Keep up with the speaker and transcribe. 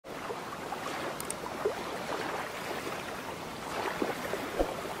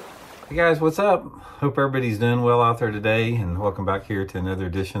Hey guys, what's up? Hope everybody's doing well out there today, and welcome back here to another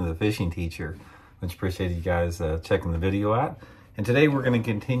edition of The Fishing Teacher. Much appreciate you guys checking the video out. And today we're going to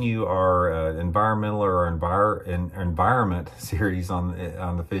continue our environment series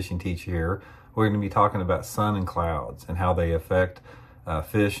on the Fishing Teacher here. We're going to be talking about sun and clouds and how they affect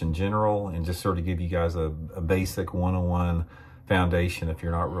fish in general, and just sort of give you guys a basic 101 foundation if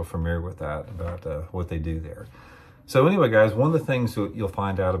you're not real familiar with that, about what they do there. So anyway, guys, one of the things that you'll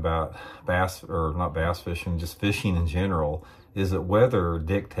find out about bass, or not bass fishing, just fishing in general, is that weather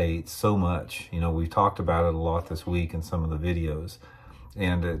dictates so much. You know, we've talked about it a lot this week in some of the videos,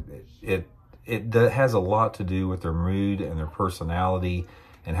 and it has a lot to do with their mood and their personality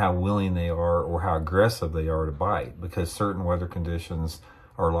and how willing they are or how aggressive they are to bite, because certain weather conditions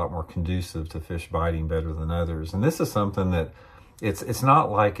are a lot more conducive to fish biting better than others. And this is something that it's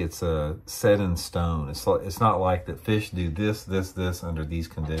not like it's a set in stone. It's not like that fish do this under these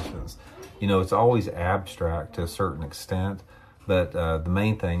conditions. You know, it's always abstract to a certain extent, but the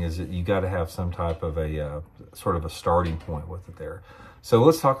main thing is that you got to have some type of a sort of a starting point with it there. So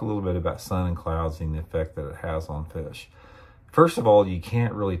let's talk a little bit about sun and clouds and the effect that it has on fish. First of all, you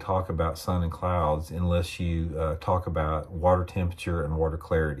can't really talk about sun and clouds unless you talk about water temperature and water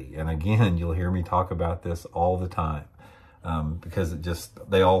clarity. And again, you'll hear me talk about this all the time. Because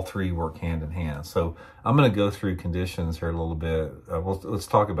they all three work hand in hand. So I'm going to go through conditions here a little bit. Let's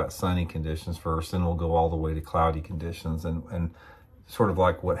talk about sunny conditions first, then we'll go all the way to cloudy conditions and sort of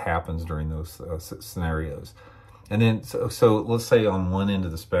like what happens during those scenarios. And then, so let's say on one end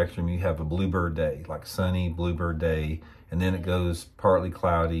of the spectrum, you have a bluebird day, like sunny bluebird day, and then it goes partly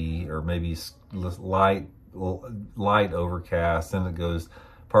cloudy or maybe light overcast, then it goes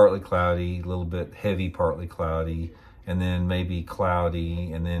partly cloudy, a little bit heavy partly cloudy, and then maybe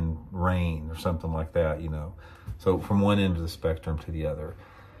cloudy, and then rain or something like that, you know. So from one end of the spectrum to the other.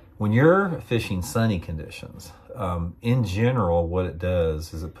 When you're fishing sunny conditions, in general, what it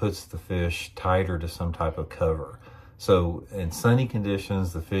does is it puts the fish tighter to some type of cover. So in sunny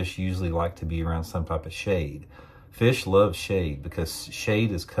conditions, the fish usually like to be around some type of shade. Fish love shade because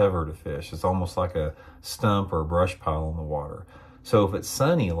shade is cover to fish. It's almost like a stump or a brush pile in the water. So if it's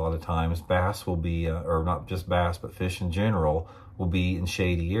sunny, a lot of times bass will be, or not just bass, but fish in general will be in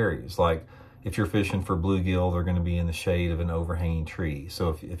shady areas. Like if you're fishing for bluegill, they're going to be in the shade of an overhanging tree.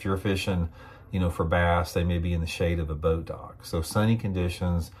 So if you're fishing, you know, for bass, they may be in the shade of a boat dock. So sunny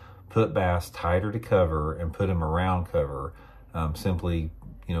conditions put bass tighter to cover and put them around cover, simply,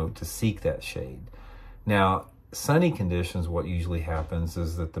 you know, to seek that shade. Now, sunny conditions, what usually happens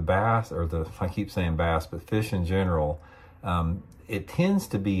is that the bass, I keep saying bass, but fish in general, it tends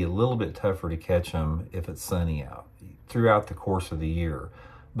to be a little bit tougher to catch them if it's sunny out throughout the course of the year.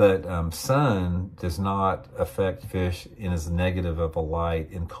 But sun does not affect fish in as negative of a light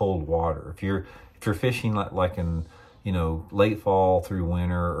in cold water. If you're fishing like in, you know, late fall through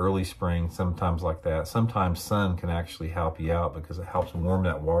winter, early spring, sometimes like that, sometimes sun can actually help you out because it helps warm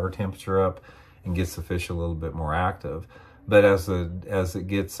that water temperature up and gets the fish a little bit more active. But as it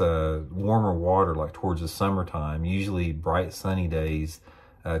gets warmer water, like towards the summertime, usually bright sunny days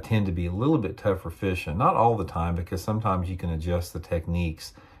tend to be a little bit tougher fishing. Not all the time, because sometimes you can adjust the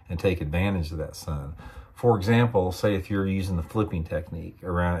techniques and take advantage of that sun. For example, say if you're using the flipping technique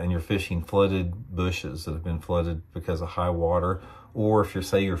around and you're fishing flooded bushes that have been flooded because of high water, or if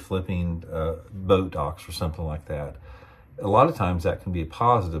you're flipping boat docks or something like that. A lot of times that can be a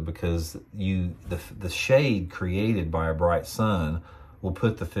positive because the shade created by a bright sun will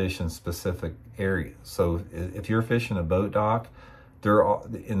put the fish in specific areas. So if you're fishing a boat dock,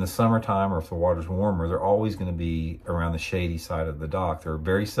 in the summertime, or if the water's warmer, they're always going to be around the shady side of the dock. They're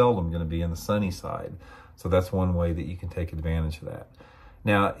very seldom going to be in the sunny side. So that's one way that you can take advantage of that.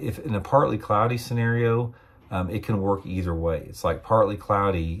 Now, if in a partly cloudy scenario, it can work either way. It's like partly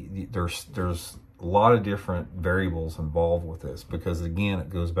cloudy, there's a lot of different variables involved with this because, again, it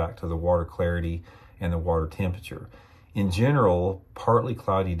goes back to the water clarity and the water temperature. In general, partly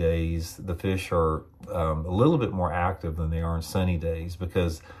cloudy days, the fish are a little bit more active than they are in sunny days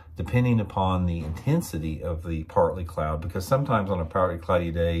because depending upon the intensity of the partly cloud, because sometimes on a partly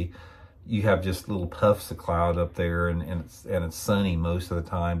cloudy day, you have just little puffs of cloud up there and it's sunny most of the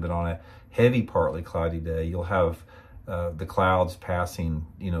time, but on a heavy partly cloudy day, you'll have the clouds passing,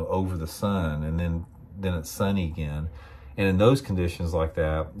 you know, over the sun, and then it's sunny again. And in those conditions like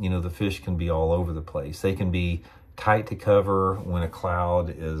that, you know, the fish can be all over the place. They can be tight to cover when a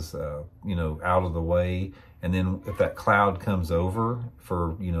cloud is, you know, out of the way. And then if that cloud comes over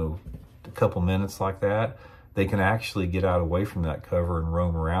for, you know, a couple minutes like that, they can actually get out away from that cover and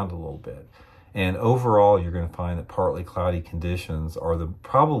roam around a little bit. And overall, you're going to find that partly cloudy conditions are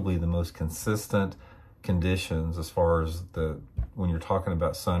probably the most consistent conditions as far as when you're talking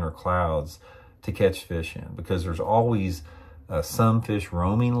about sun or clouds to catch fish in, because there's always some fish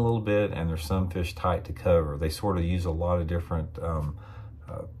roaming a little bit and there's some fish tight to cover. They sort of use a lot of different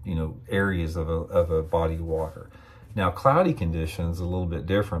areas of a body of water. Now, cloudy conditions are a little bit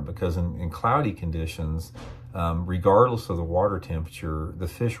different, because in cloudy conditions, regardless of the water temperature, the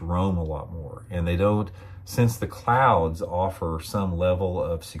fish roam a lot more. And they don't, since the clouds offer some level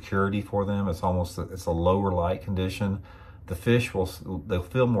of security for them, it's a lower light condition, the fish they'll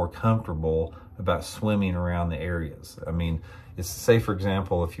feel more comfortable about swimming around the areas. I mean, say for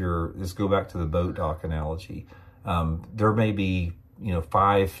example, let's go back to the boat dock analogy. There may be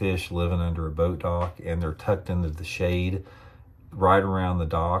 5 fish living under a boat dock, and they're tucked into the shade right around the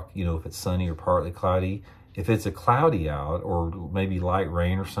dock, if it's sunny or partly cloudy. If it's a cloudy out, or maybe light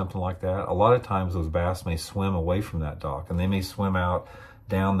rain or something like that, a lot of times those bass may swim away from that dock, and they may swim out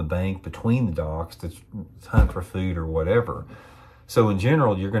down the bank between the docks to hunt for food or whatever. So in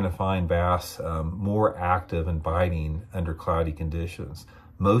general, you're going to find bass more active and biting under cloudy conditions.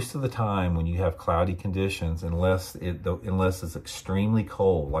 Most of the time when you have cloudy conditions, unless it's extremely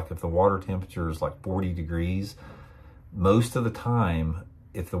cold, like if the water temperature is like 40 degrees, most of the time,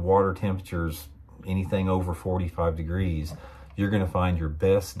 if the water temperature is anything over 45 degrees, you're going to find your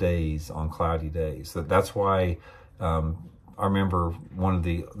best days on cloudy days. That's why I remember one of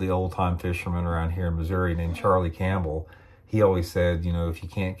the old-time fishermen around here in Missouri named Charlie Campbell. He always said, if you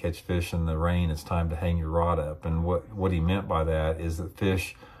can't catch fish in the rain, it's time to hang your rod up. And what he meant by that is that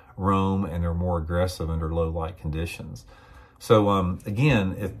fish roam and they're more aggressive under low light conditions. So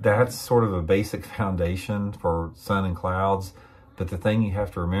again, that's sort of a basic foundation for sun and clouds. But the thing you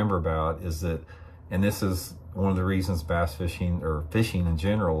have to remember about is that, and this is one of the reasons bass fishing, or fishing in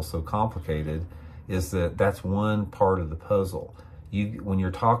general, is so complicated, is that that's one part of the puzzle. When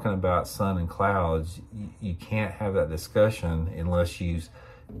you're talking about sun and clouds, you can't have that discussion unless you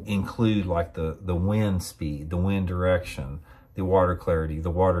include like the wind speed, the wind direction, the water clarity, the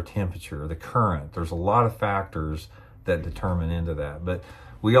water temperature, the current. There's a lot of factors that determine into that. But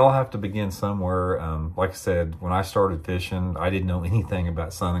we all have to begin somewhere. Like I said, when I started fishing, I didn't know anything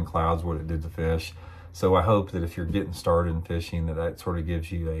about sun and clouds, what it did to fish. So I hope that if you're getting started in fishing, that sort of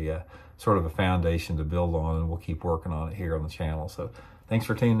gives you a sort of a foundation to build on, and we'll keep working on it here on the channel. So thanks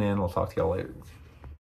for tuning in. We'll talk to y'all later.